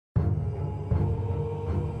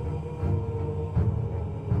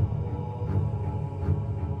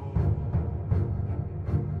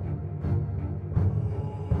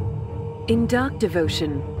In Dark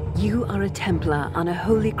Devotion, you are a Templar on a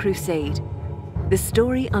holy crusade. The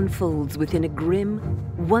story unfolds within a grim,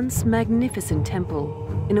 once magnificent temple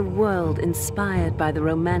in a world inspired by the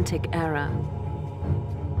Romantic era.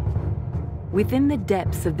 Within the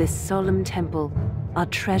depths of this solemn temple are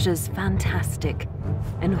treasures fantastic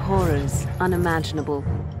and horrors unimaginable.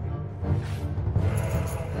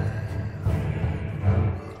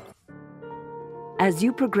 As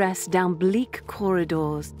you progress down bleak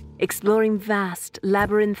corridors, exploring vast,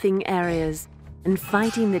 labyrinthine areas, and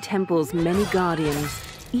fighting the temple's many guardians,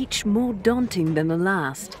 each more daunting than the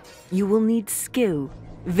last, you will need skill,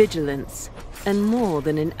 vigilance, and more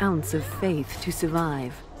than an ounce of faith to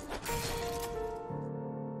survive.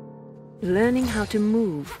 Learning how to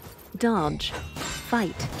move, dodge,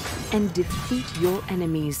 fight, and defeat your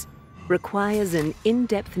enemies requires an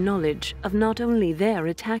in-depth knowledge of not only their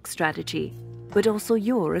attack strategy, but also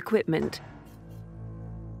your equipment.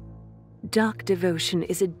 Dark Devotion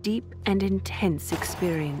is a deep and intense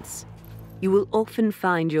experience. You will often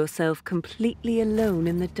find yourself completely alone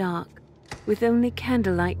in the dark, with only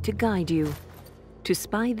candlelight to guide you. To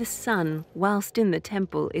spy the sun whilst in the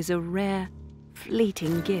temple is a rare,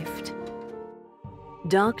 fleeting gift.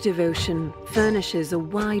 Dark Devotion furnishes a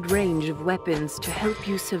wide range of weapons to help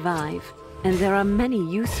you survive, and there are many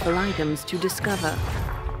useful items to discover.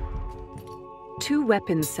 2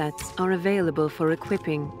 weapon sets are available for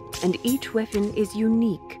equipping, and each weapon is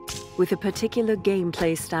unique, with a particular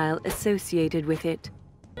gameplay style associated with it.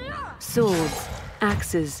 Swords,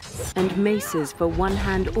 axes, and maces for one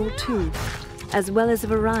hand or 2, as well as a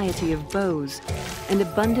variety of bows, and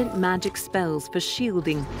abundant magic spells for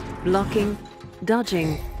shielding, blocking,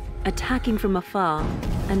 dodging, attacking from afar,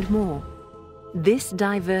 and more. This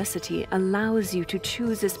diversity allows you to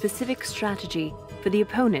choose a specific strategy for the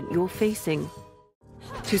opponent you're facing.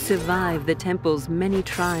 To survive the temple's many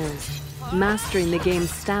trials, mastering the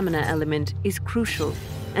game's stamina element is crucial,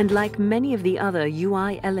 and like many of the other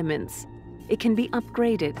UI elements, it can be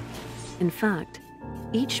upgraded. In fact,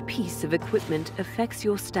 each piece of equipment affects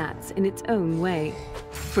your stats in its own way,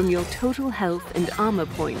 from your total health and armor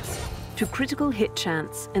points to critical hit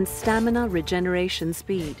chance and stamina regeneration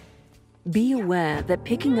speed. Be aware that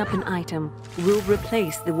picking up an item will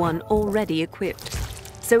replace the one already equipped,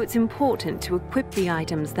 so it's important to equip the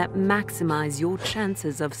items that maximize your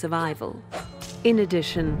chances of survival. In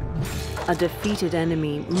addition, a defeated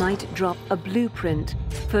enemy might drop a blueprint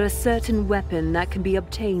for a certain weapon that can be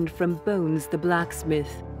obtained from Bones the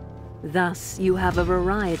blacksmith. Thus, you have a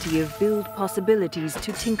variety of build possibilities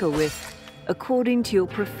to tinker with, according to your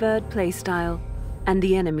preferred playstyle and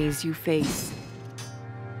the enemies you face.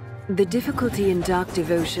 The difficulty in Dark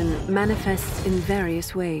Devotion manifests in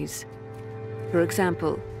various ways. For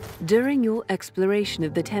example, during your exploration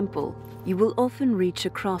of the temple, you will often reach a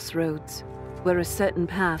crossroads, where a certain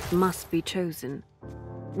path must be chosen.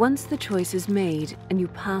 Once the choice is made and you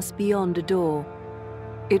pass beyond a door,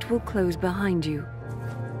 it will close behind you,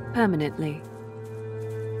 permanently.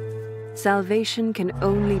 Salvation can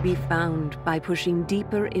only be found by pushing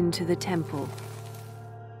deeper into the temple.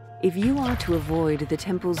 If you are to avoid the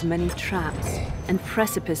temple's many traps and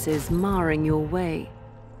precipices marring your way,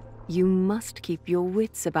 you must keep your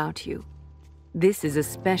wits about you. This is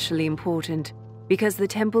especially important because the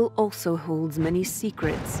temple also holds many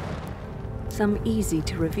secrets, some easy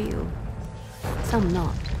to reveal, some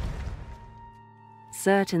not.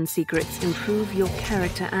 Certain secrets improve your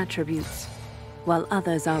character attributes, while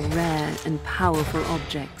others are rare and powerful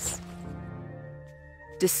objects.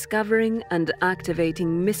 Discovering and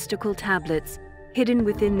activating mystical tablets hidden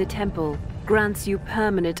within the temple grants you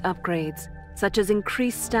permanent upgrades, such as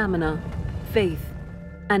increased stamina, faith,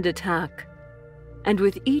 and attack. And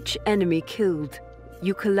with each enemy killed,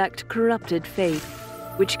 you collect corrupted faith,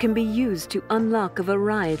 which can be used to unlock a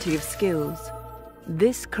variety of skills.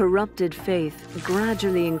 This corrupted faith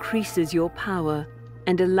gradually increases your power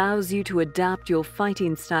and allows you to adapt your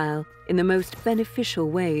fighting style in the most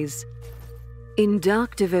beneficial ways. In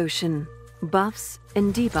Dark Devotion, buffs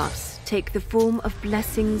and debuffs take the form of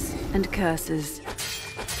blessings and curses.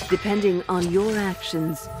 Depending on your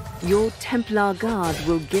actions, your Templar Guard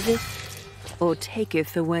will giveth or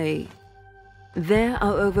taketh away. There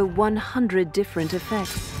are over 100 different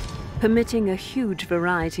effects, permitting a huge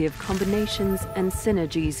variety of combinations and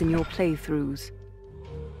synergies in your playthroughs.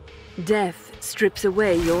 Death strips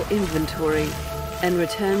away your inventory and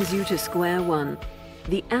returns you to square one,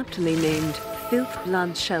 the aptly named Filth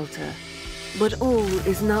Blood Shelter. But all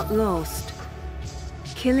is not lost.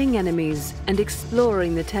 Killing enemies and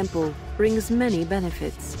exploring the temple brings many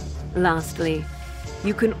benefits. Lastly,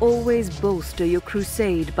 You can always bolster your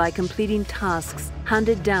crusade by completing tasks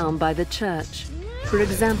handed down by the Church. For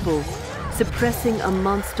example, suppressing a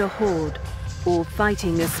monster horde or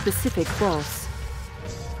fighting a specific boss.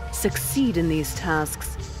 Succeed in these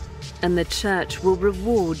tasks, and the Church will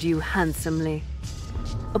reward you handsomely.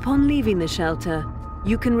 Upon leaving the shelter,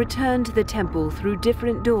 you can return to the temple through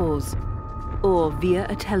different doors, or via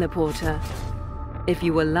a teleporter, if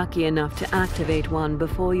you were lucky enough to activate one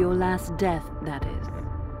before your last death, that is.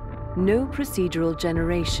 No procedural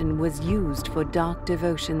generation was used for Dark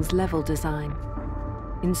Devotion's level design.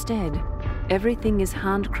 Instead, everything is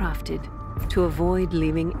handcrafted to avoid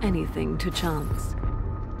leaving anything to chance.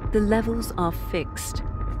 The levels are fixed,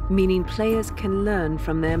 meaning players can learn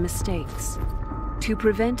from their mistakes. To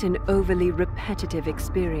prevent an overly repetitive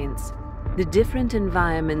experience, the different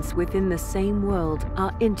environments within the same world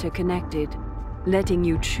are interconnected, letting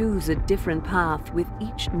you choose a different path with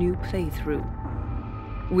each new playthrough.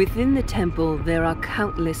 Within the temple, there are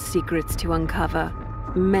countless secrets to uncover,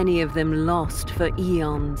 many of them lost for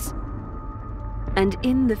eons. And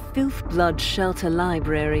in the Filthblood Shelter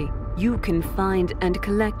Library, you can find and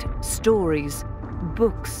collect stories,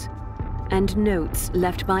 books, and notes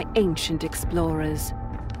left by ancient explorers.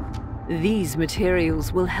 These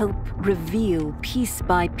materials will help reveal piece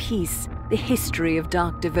by piece the history of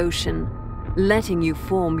Dark Devotion, letting you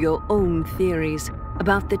form your own theories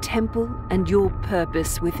about the temple and your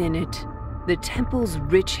purpose within it. The temple's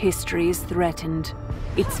rich history is threatened.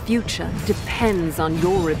 Its future depends on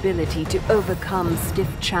your ability to overcome stiff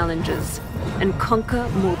challenges and conquer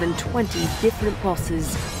more than 20 different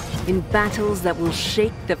bosses in battles that will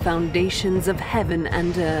shake the foundations of heaven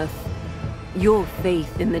and earth. Your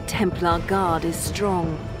faith in the Templar Guard is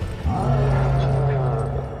strong.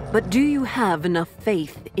 But do you have enough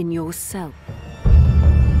faith in yourself?